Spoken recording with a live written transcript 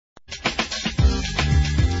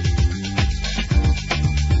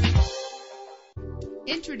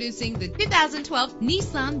Introducing the 2012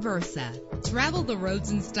 Nissan Versa. Travel the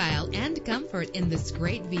roads in style and comfort in this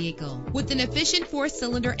great vehicle. With an efficient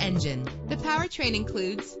 4-cylinder engine, the powertrain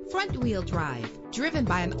includes front-wheel drive, driven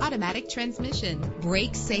by an automatic transmission.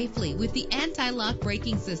 Brake safely with the anti-lock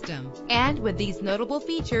braking system. And with these notable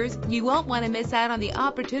features, you won't want to miss out on the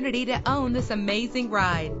opportunity to own this amazing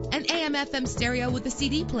ride. An AM/FM stereo with a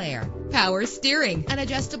CD player, power steering, an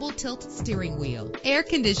adjustable tilt steering wheel, air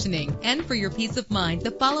conditioning, and for your peace of mind,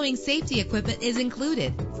 the following safety equipment is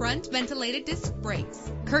included: front ventilated disc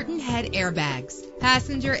brakes, curtain head airbags,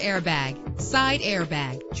 passenger airbag, side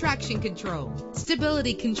airbag, traction control,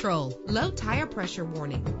 stability control, low tire pressure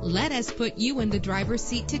warning. Let us put you in the driver's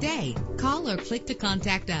seat today. Call or click to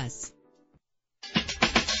contact us.